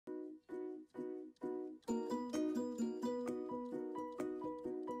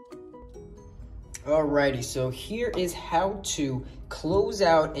Alrighty, so here is how to close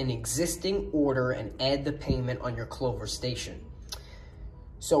out an existing order and add the payment on your Clover Station.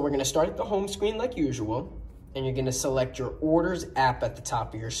 So we're going to start at the home screen like usual, and you're going to select your Orders app at the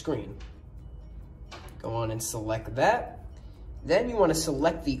top of your screen. Go on and select that. Then you want to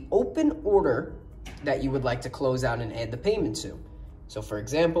select the open order that you would like to close out and add the payment to. So for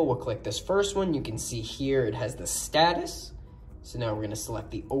example, we'll click this first one. You can see here it has the status. So now we're going to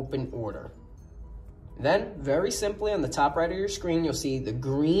select the open order. Then, very simply, on the top right of your screen, you'll see the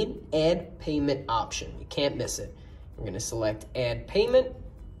green Add Payment option. You can't miss it. We're going to select Add Payment.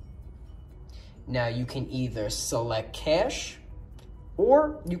 Now, you can either select cash,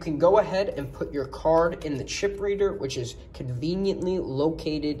 or you can go ahead and put your card in the chip reader, which is conveniently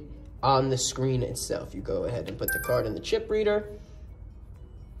located on the screen itself. You go ahead and put the card in the chip reader,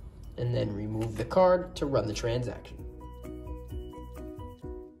 and then remove the card to run the transaction.